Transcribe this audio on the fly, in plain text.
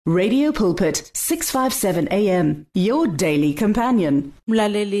Radio Pulpit 657 AM, your daily companion.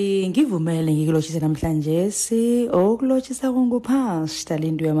 Mlaleli ngivumele ngikulochisa namhlanje okulochisa kungupastor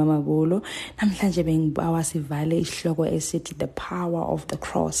Lindu yaMamabulo. Namhlanje bengibawa sivale isihloko esithi the power of the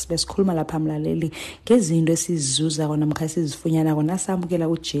cross. Besikhuluma lapha mlaleli ngezinto esizizuza kona namkha sizifunyana kona samukela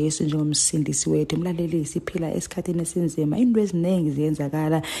uJesu njengomsindisi wethu. Mlaleli siphila esikhathini esinzima, into eziningi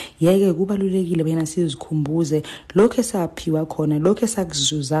ziyenzakala, yeke kubalulekile bena sizikhumbuze lokho esaphiwa khona, lokho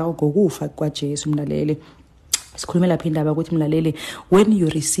esakuzuza ngokufa kwaJesu mlaleli. Sikhuluma lapha indaba ukuthi mlaleli, when you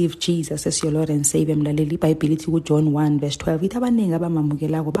receive Jesus as your Lord and Savior mlaleli, iBhayibheli ithi kuJohn 1:12 ithi abaningi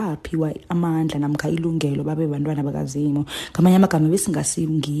abamukelako baphiwa amandla namkha ilungelo babe bantwana bakaZimo. Ngamanye amagama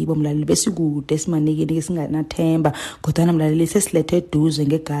besingasingibo mlaleli, besikude simanike singanathemba, kodwa mlaleli sesilethe eduze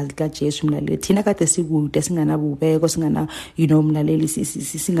ngegazi likaJesu mlaleli. Thina kade sikude singanabubeko, singana mlaleli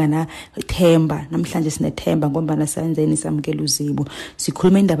singana themba, namhlanje sinethemba ngoba senzeni samukela uZimo.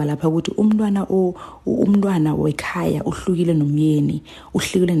 Sikhuluma indaba lapha ukuthi umntwana wekhaya uhlukile nomyeni,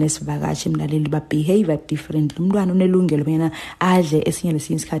 uhlukile nesivakashi mlaleli, ba behavior different. Umntwana unelungelo bena adle esinye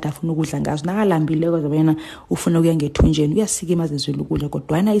lesinye isikhathi afuna ukudla ngaso, nakalambile kodwa bena ufuna ukuya ngethunjeni, uyasika mazezwela ukudla,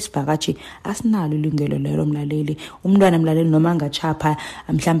 kodwa isivakashi asinalo ilungelo lelo mlaleli. Umntwana mlaleli noma angachapha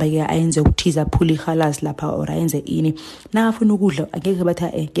mhlamba ke ayenze ukuthiza phula ikhalas lapha or ayenze ini, nakafuna ukudla angeke bathi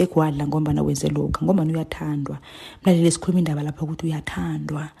ngeke wadla ngoba wenze lokho, ngoba uyathandwa mlaleli. Sikhuluma indaba lapha ukuthi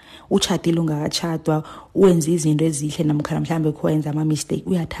uyathandwa, uchadile ungakachadwa, wenza izinto ezihle namkha mhlambe kwenza ama mistake,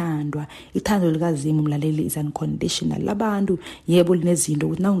 uyathandwa. Ithando likaZimo mlaleli is unconditional. Labantu yebo linezinto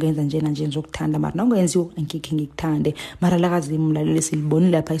ukuthi na ungenza nje nanje ngizokuthanda, mara na ungenziwe angeke ngikuthande. Mara lakaZimo mlaleli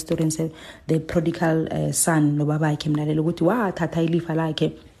silibonile lapha historian the prodigal son nobabakhe mlaleli ukuthi wathatha ilifa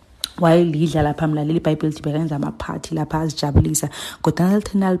lakhe wayelidla lapha mlaleli. iBhayibheli lithi bekenza amaphathi lapha azijabulisa, kodwa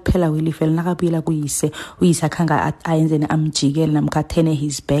nathina liphela wilifa nakabila kuyise, uyise akhanga ayenzene amjikele namkha athene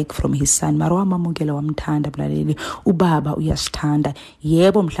his back from his son, mara wamamukela wamthanda mlaleli. Ubaba uyasithanda,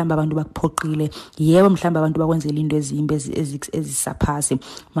 yebo mhlamba abantu bakuphoqile, yebo mhlamba abantu bakwenzela into ezimbi ezisaphasi,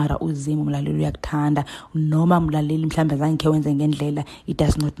 mara uZimo mlaleli uyakuthanda. Noma mlaleli mhlamba zange wenze ngendlela, it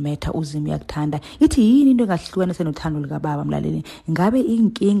does not matter, uZimo uyakuthanda. Ithi yini into engahlukanisa nothando likababa mlaleli? Ngabe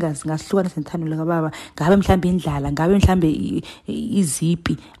inkinga ngahlukanisa nethando likababa, ngabe mhlambe indlala, ngabe mhlambe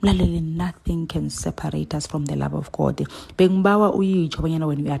izipi mlaleli, nothing can separate us from the love of God. Bengibawa uyitsho bonyana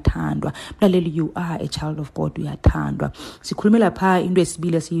wena uyathandwa mlaleli, you are a child of God, uyathandwa. Sikhuluma lapha into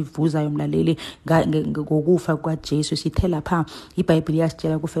esibili siyivuzayo mlaleli ngokufa kwaJesu. Sithe lapha iBhayibheli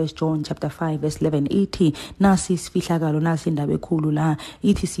yasitshela ku 1 John chapter 5:11 ithi nasi isifihlakalo, nasi indaba ekhulu la,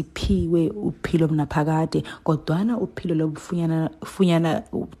 ithi siphiwe uphilo mnaphakade, kodwana uphilo lobufunyana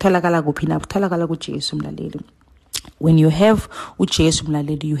utholakala kuphi na? Utholakala kuJesu mlaleli. When you have uJesu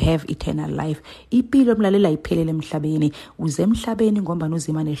mlaleli, you have eternal life. Impilo mlaleli ayiphelele emhlabeni, uze emhlabeni ngoba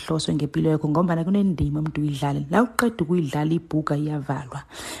nozima nehloso ngempilo yakho, ngoba kunendima umuntu uyidlala. La uqeda ukuyidlala ibhuka iyavalwa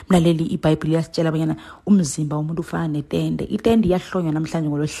mlaleli. iBhayibheli yasitshela abanyana umzimba womuntu ufana netende, itende iyahlonywa namhlanje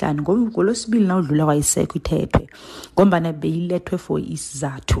ngolosihlanu, ngolosibili na udlula kwayisekho ithethwe, ngoba beyilethwe for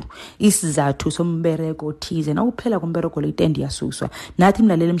isizathu sombereko othize. Na uphela kombereko le itende yasuswa. Nathi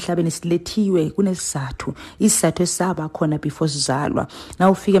mlaleli emhlabeni silethiwe kunesizathu, isizathu esaba khona before sizalwa. Na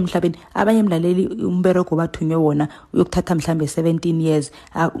ufika emhlabeni, abanye mlaleli umbereko bathunywe wona uyokuthatha mhlambe 17 years,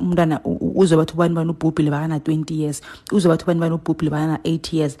 umntwana uzobathi ubani ubhubhile bakana 20 years, uzobathi ubani ubhubhile bakana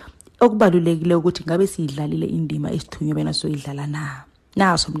 8 years. Okubalulekile ukuthi ngabe siyidlalile indima esithunywe bena soyidlala na.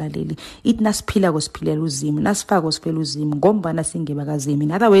 Naso mlaleli, ithi nasiphila kosiphilela uZimo, nasifaka kosiphela uZimo ngoba nasingeba kaZimo.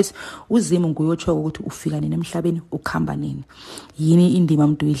 In other words, uZimo nguyotsho ukuthi ufika nini emhlabeni, ukhamba nini, yini indima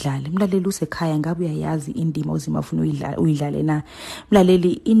umuntu uyidlale mlaleli. Usekhaya ngabe uyayazi indima uZimo afuna uyidlale na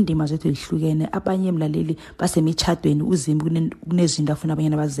mlaleli? Indima zethu zihlukene. Abanye mlaleli basemithadweni, uZimo kunezinto afuna abanye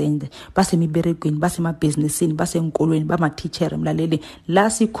bazenze, basemiberegweni, basemabhizinisini, basenkolweni, bama-teacher mlaleli. La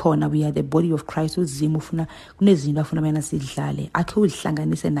sikhona, we are the body of Christ. uZimo ufuna kunezinto afuna abanye sidlale, akhe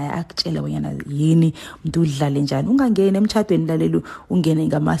hlanganise naye akutshela bonyana yini umuntu udlale njani. Ungangene emthadweni mlaleli ungene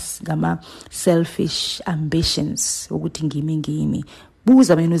ngama selfish ambitions ukuthi ngimi.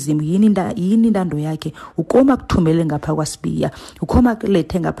 Buza mina uZimo yini indando yakhe, ukoma kuthumele ngapha kwaSibiya, ukoma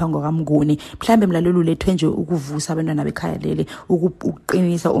kulethe ngapha ngokaMnguni, mhlambe mlaleli ulethwe nje ukuvusa abantwana bekhaya leli,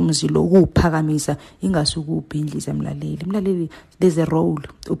 ukuqinisa umzilo, ukuphakamisa, ingasukubhindliza mlaleli. There's a role,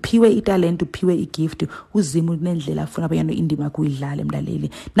 uphiwe italent, uphiwe igift. uZimo kunendlela afuna abanye indima kuyidlala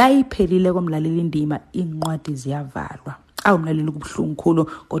mlaleli. Na iphelile komlaleli indima, inqwadi ziyavalwa. awumlaleli kubuhlungu khulu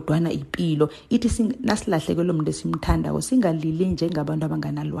kodwana impilo ithi nasilahlekelwe umuntu esimthandako singalili njengabantu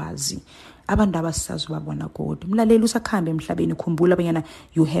abanganalwazi, abantu abasazi babona kodwa. Mlaleli usakhambe emhlabeni, khumbula abanyana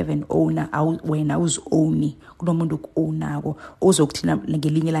you have an owner, wena uzi-owni, kunomuntu oku-ownako ozokuthina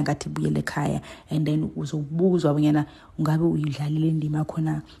ngelinye ilanga athi buyele ekhaya, and then uzobuzwa abanyana ungabe uyidlalile indima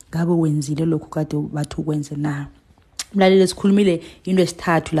khona, ngabe wenzile lokhu kade bathi ukwenze na. Mlaleli sikhulumile into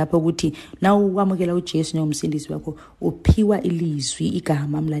esithathu lapho ukuthi na ukwamukela uJesu njengomsindisi wakho uphiwa ilizwi,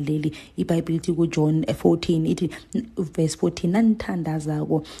 igama. Mlaleli iBhayibheli ithi kuJohn 14 ithi verse 14,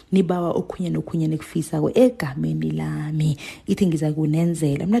 nanithandazako nibawa okhunye nokhunye nekufisako egameni lami, ithi ngiza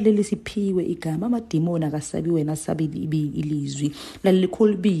kunenzela. Mlaleli siphiwe igama, amadimoni akasabi wena, asabi ilizwi. Mlaleli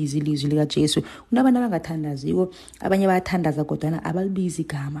khulubizi ilizwi likaJesu. Kunabantu abangathandaziko, abanye bayathandaza kodwa abalibizi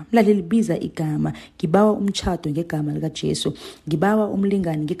igama. Mlaleli biza igama. Ngibawa umtjhado ngegama likaJesu, ngibawa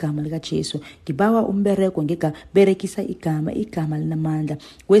umlingani ngegama likaJesu, ngibawa umberego ngegama. Berekisa igama linamandla.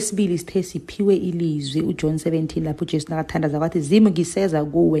 Kwesibili sithe siphiwe ilizwi, uJohn 17 lapho uJesu nakathandaza wathi zimi ngiseza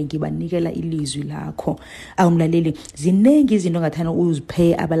kuwe ngibanikela ilizwi lakho. Awumlaleli zinengi izinto ongathana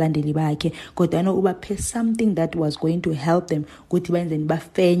uziphe abalandeli bakhe kodwa ubaphe something that was going to help them ukuthi benzeni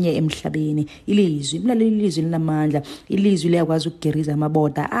bafenye emhlabeni. Ilizwi, mlaleli ilizwi linamandla. Ilizwi liyakwazi ukugeriza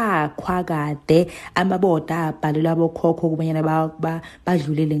amaboda akhwakade, amaboda abhalelwa bokhokho kubanyana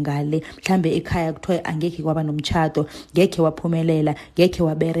badlulele ngale. Mhlambe ekhaya kuthiwa angekhe kwaba nomtjhado, ngekhe waphumelela, ngekhe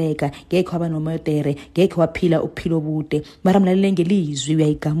wabereka, ngekhe waba nomodere, ngekhe waphila uphilo obude. Mara mlaleli ngelizwi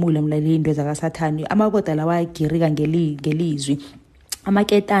uyayigamula mlaleli into zakasathani. Amaboda lawa ayagirika ngelizwi.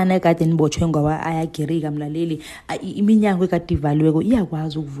 Amaketana ekade nibotshwe ngoba ayagirika mlaleli. Iminyango ekade ivaliweko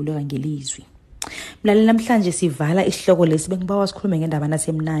iyakwazi ukuvuleka ngelizwi. Mlaleli namhlanje sivala isihloko lesi, bengibawa sikhulume ngendaba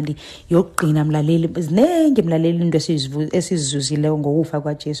nasemnandi yokugcina. Mlaleli zinengi mlaleli into esizuzile ngokufa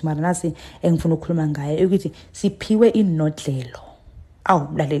kwaJesu, mara nasi engifuna ukukhuluma ngayo ukuthi siphiwe inodlelo.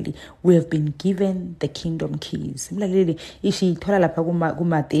 Mlaleli, we have been given the kingdom keys. Mlaleli ishithola lapha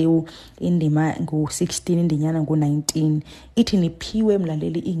kuMateyu indima ngu-16 indinyana ngu-19 ithi niphiwe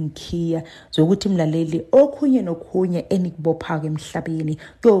mlaleli inkhiya zokuthi mlaleli okhunye nokhunye enikubopha emhlabeni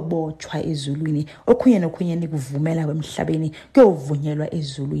kuyobotshwa ezulwini, okhunye nokhunye nikuvumela emhlabeni kuyovunyelwa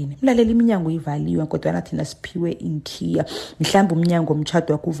ezulwini. Mlaleli iminyango ivaliwe kodwa thina siphiwe inkhiya. Mhlawumbe umnyango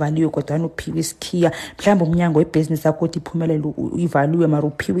omtjhado wakho uvaliwe kodwa uphiwe isikhiya. Mhlawumbe umnyango webusiness yakho uthi iphumelele ivaliwe mara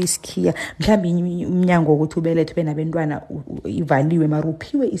uphiwe isikhiya. Mhlawumbe umnyango ukuthi ubelethe benabantwana ivaliwe mara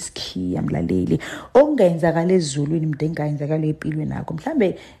uphiwe isikhiya. Mlaleli okungenzakala ezulwini mdengayenzakala empilweni nakho.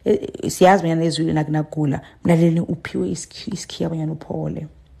 Mhlawumbe siyazi bonyana ezulwini akunagula. Mlaleli uphiwe isikhiya bonyana uphole.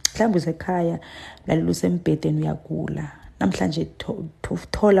 Mhlawumbe usekhaya mlaleli usembhedeni uyagula. Namhlanje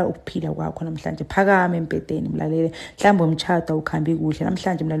thola ukuphila kwakho. Namhlanje phakama empedeni mlaleli. Mhlawumbe umtjhado ukhambi kuhle.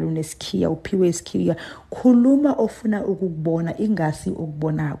 Namhlanje mlaleli unesikhiya, uphiwe isikhiya. Khuluma ofuna ukukubona ingasi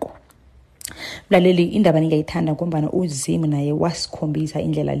ukubonako. Mlaleli indaba ngiyayithanda ngoba uzimu naye wasikhombisa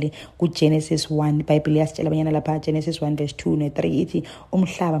indlela le kuGenesis 1. iBhayibheli yasitshela abanyana lapha Genesis 1 verse 2 ne 3 ithi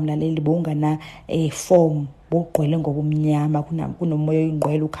umhlaba mlaleli bowungana form, bogqwele ngobumnyama, kunomoya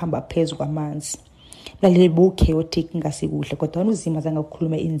oyingqwele ukhamba phezulu kwamanzi. Mlaleli chaotic ngasikuhle kodwa uzima zanga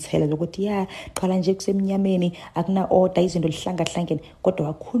ukukhuluma inithela zokuthi qala nje kusemnyameni akuna order, izinto lihlangahlangene, kodwa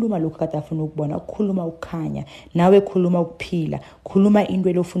wakhuluma lokho kade afuna ukubona, ukukhuluma ukukhanya. Nawe khuluma ukuphila, khuluma into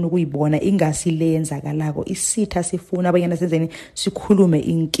elofuna ukuyibona ingasi leyenzakalako. Isitha sifuna abanyana senzeni sikhulume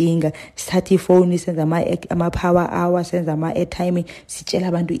inkinga, sithatha ifoni senza ama power hour, senza ama airtime, sitshela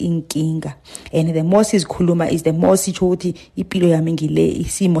abantu inkinga. And the more sizikhuluma is the more sitsho ukuthi impilo yami ngile,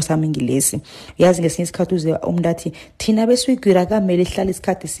 isimo sami ngilesi. Yazi ngesinye isikhathi uze umuntu athi thina beswigwira kamele ihlala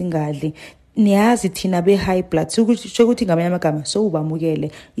isikhathi singadli. Niyazi thina be high blood sokuthi ngamanye amagama so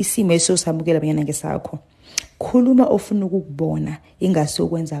ubamukele isimo esosamukela abanyana ngesakho. Khuluma ofuna ukubona ingasi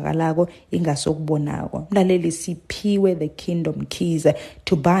okwenzakalako, ingasi okubonako. Mlaleli siphiwe the kingdom keys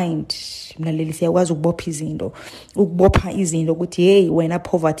to bind. Mlaleli siyakwazi ukubopha izinto ukuthi hey wena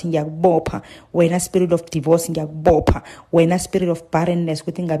poverty ngiyakubopha, wena spirit of divorce ngiyakubopha, wena spirit of barrenness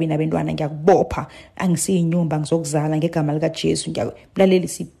ukuthi ngabi nabantwana ngiyakubopha, angisiyinyumba ngizokuzala ngegama likaJesu. Mlaleli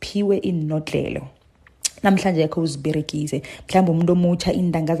siphiwe inodlelo. Namhlanje yakho uziberekise. Mhlawumbe umuntu omutsha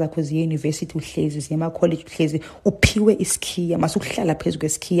indanga zakho ziye university uhlezi, ziyema college uhlezi, uphiwe isikhiya, masukuhlala phezulu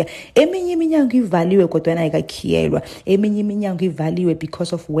kwesikhiya. Eminye iminyango ivaliwe kodwa ayikakhiyelwa. Eminye iminyango ivaliwe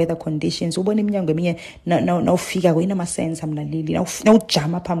because of weather conditions. Ubona iminyango eminye nawufika kwina sense mlaleli,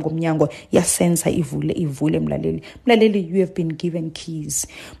 nawujama phambi komnyango ya sense ivule mlaleli. Mlaleli you have been given keys.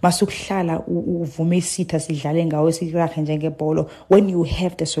 Masukuhlala uvume isitha sidlale ngawe sirahe njengebholo. When you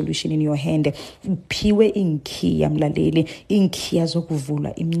have the solution in your hand, uphiwe inkhiya mlaleli, inkhiya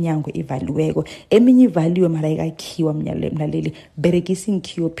zokuvula iminyango ivaliweko. Eminye ivaliwe mara ayikakhiwa mlaleli, beregisa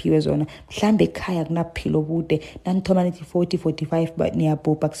inkhiya ophiwe zona. Mhlambe ekhaya kunaphilo bude, nanithoma nithi 40-45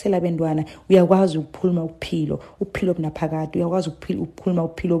 niyabhubha kusela abentwana, uyakwazi ukuphuluma uphilo bunaphakade, uyakwazi ukuphuluma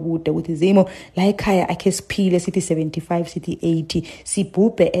uphilo bude ukuthi zimo la ekhaya akhe siphile sithi 75 sithi 80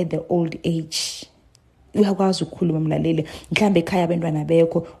 sibhubhe at the old age. Uyakwazi ukukhuluma mlaleli, mhlambe ekhaya abantwana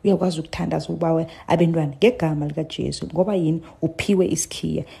bekho, uyakwazi ukuthandaza ubawe abantwana ngegama lika Jesu, ngoba yini uphiwe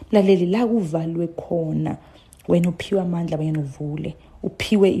isikhiya mlaleli. La kuvalwe khona wena uphiwe amandla abanyana uvule,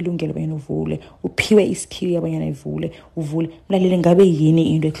 uphiwe ilungelo abanyana uvule, uphiwe isikhiya abanyana uvule mlaleli. Ngabe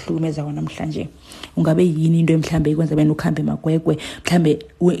yini into ekuhlukumeza namhlanje? Ungabe yini into mhlambe ikwenza wena ukhambe magwegwe, mhlambe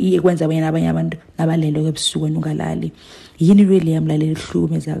ikwenza wena abanye abantu nabalelo ebusuku ungalali? Yini really yamlaleli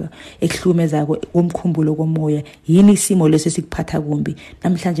ekuhlukumezako komkhumbulo komoya? Yini isimo lesi sikuphatha kumbi?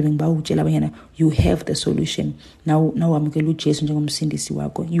 Namhlanje bengibawa ukutshela abanyana you have the solution. Now wamukela uJesu njengomsindisi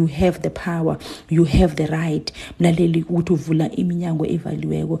wakho. You have the power, you have the right mlaleli ukuthi uvula iminyango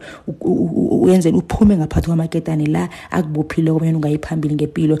evaliweko, uyenze uphume ngaphathi kwamaketane la akubophile kubona ungayiphambili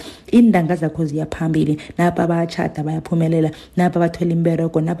ngempilo. Indanga zakho ziyaphambili, napa bayachata bayaphumelela, napa bathola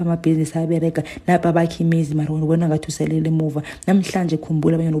imbereko, napa amabhizinisi abereka, napa bakhimizi mara ubona ngathi uselele emuva. Namhlanje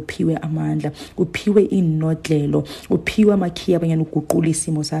khumbula abanyana uphiwe amandla, uphiwe inodlelo, uphiwe amakhiya abanyana uguqula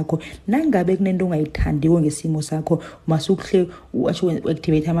isimo sakho. Nangabe kunento ongayithandiwe ngesimo sakho, masukuhle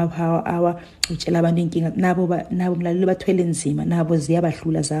activate ama-power hour, utshela abantu inkinga. Nabo mlaleli bathwele nzima, nabo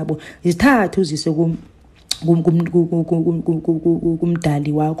ziyabahlula zabo, zithathu zise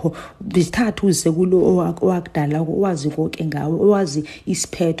kumdali wakho, zithathu uzise kulo owakudala, owazi konke ngawe, owazi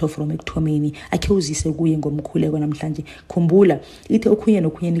isiphetho from ekuthomeni, akhe uzise kuye ngomkhuleko namhlanje. Khumbula ithi okhunye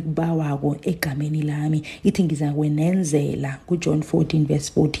nokhunye nikubawako egameni lami, ithi ngizakwenenzela kuJohn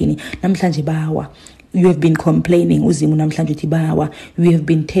 14:14. Namhlanje bawa. You have been complaining, uzimu namhlanje uthi bawa. You have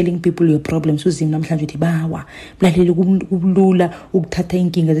been telling people your problems, uzimu namhlanje uthi bawa. Mlaleli kubulula ukuthatha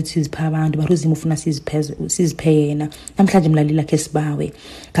inkinga zethu sizipha abantu, bari uzimu ufuna siziphe yena. Namhlanje mlaleli akhe sibawe.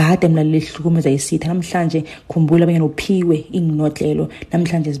 Kade mlaleli hlukumeza isitha. Namhlanje khumbula abanyana uphiwe inginodlelo,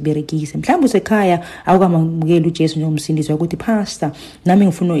 namhlanje siberegise. Mhlawumbe usekhaya awukamamukeli uJesu njengomsindisi ukuthi pastor, nami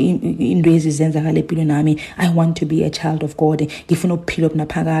ngifuna into ezizenzakala empilweni nami. I want to be a child of God. Ngifuna ukuphila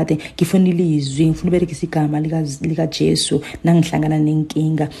obunaphakade, ngifuna ilizwi, ngifuna igama lika Jesu nangihlangana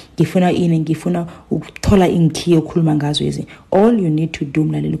nenkinga. Ngifuna ukuthola inkhiya ukukhuluma ngazo ezi. All you need to do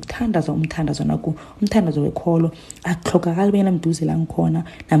mlaleli ukuthandaza umthandazo nakho, umthandazo wekholo. Akuhlokakala bena mduze la ngikhona,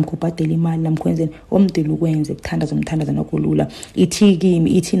 namkhubhadela imali, namkhwenzeni omdela ukwenze ukuthandaza umthandazo nakho lula. Ithi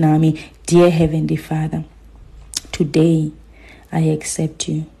kimi, ithi nami, dear Heavenly Father, today I accept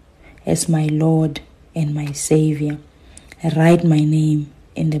you as my Lord and my Savior. Write my name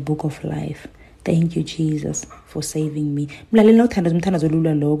in the book of life. Thank you, Jesus, for saving me. Mlaleli nawuthandaza umthandazo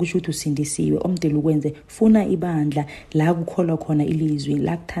lula lo, kusho ukuthi usindisiwe. Omdela ukwenze, funa ibandla la kukholwa khona ilizwi,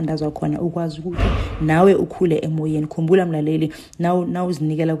 la kuthandazwa khona, ukwazi ukuthi nawe ukhule emoyeni. Khumbula mlaleli, nawe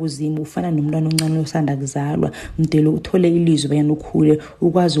uzinikela kuzimu, ufana nomntwana omncane osanda kuzalwa. Mdela uthole ilizwi bayana ukhule,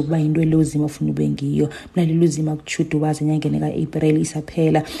 ukwazi ukuba into elozima ufuna ube ngiyo. Mlaleli uzima kuchudubaza enyangeni kaApril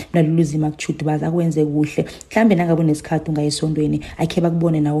isaphela. Mlaleli uzima kuchudubaza akwenze kuhle. Mhlambe nangabe nesikhathi ungayesondweni, akhe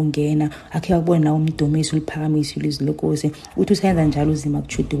bakubone nawe ungena, akhe bakubone nawe umdumiso uliphakamisa ilizwi lenkosi. Uthi usenza njalo uzima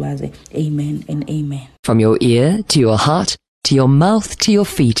kuchudubaze. Amen and amen. From your ear to your heart, to your mouth to your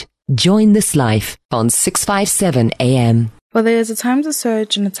feet, join this life on 657 AM. For there is a time to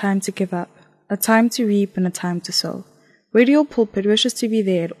search and a time to give up, a time to reap and a time to sow. Radio Pulpit wishes to be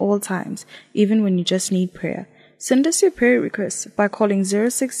there at all times, even when you just need prayer. Send us your prayer requests by calling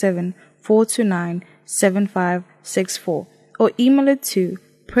 067-429-7564 or email it to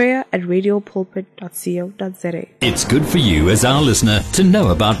prayer@radiopulpit.co.za. It's good for you as our listener to know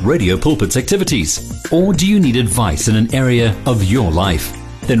about Radio Pulpit's activities. Or do you need advice in an area of your life?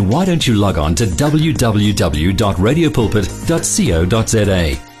 Then why don't you log on to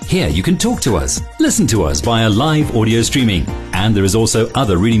www.radiopulpit.co.za. Here you can talk to us, listen to us via live audio streaming, and there is also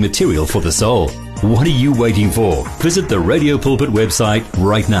other reading material for the soul. What are you waiting for? Visit the Radio Pulpit website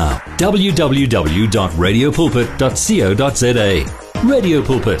right now, www.radiopulpit.co.za. Radio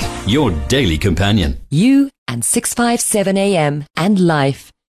Pulpit, your daily companion. You and 657 AM and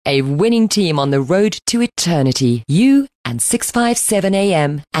life, a winning team on the road to eternity. You and 657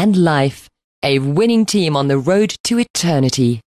 AM and life, a winning team on the road to eternity.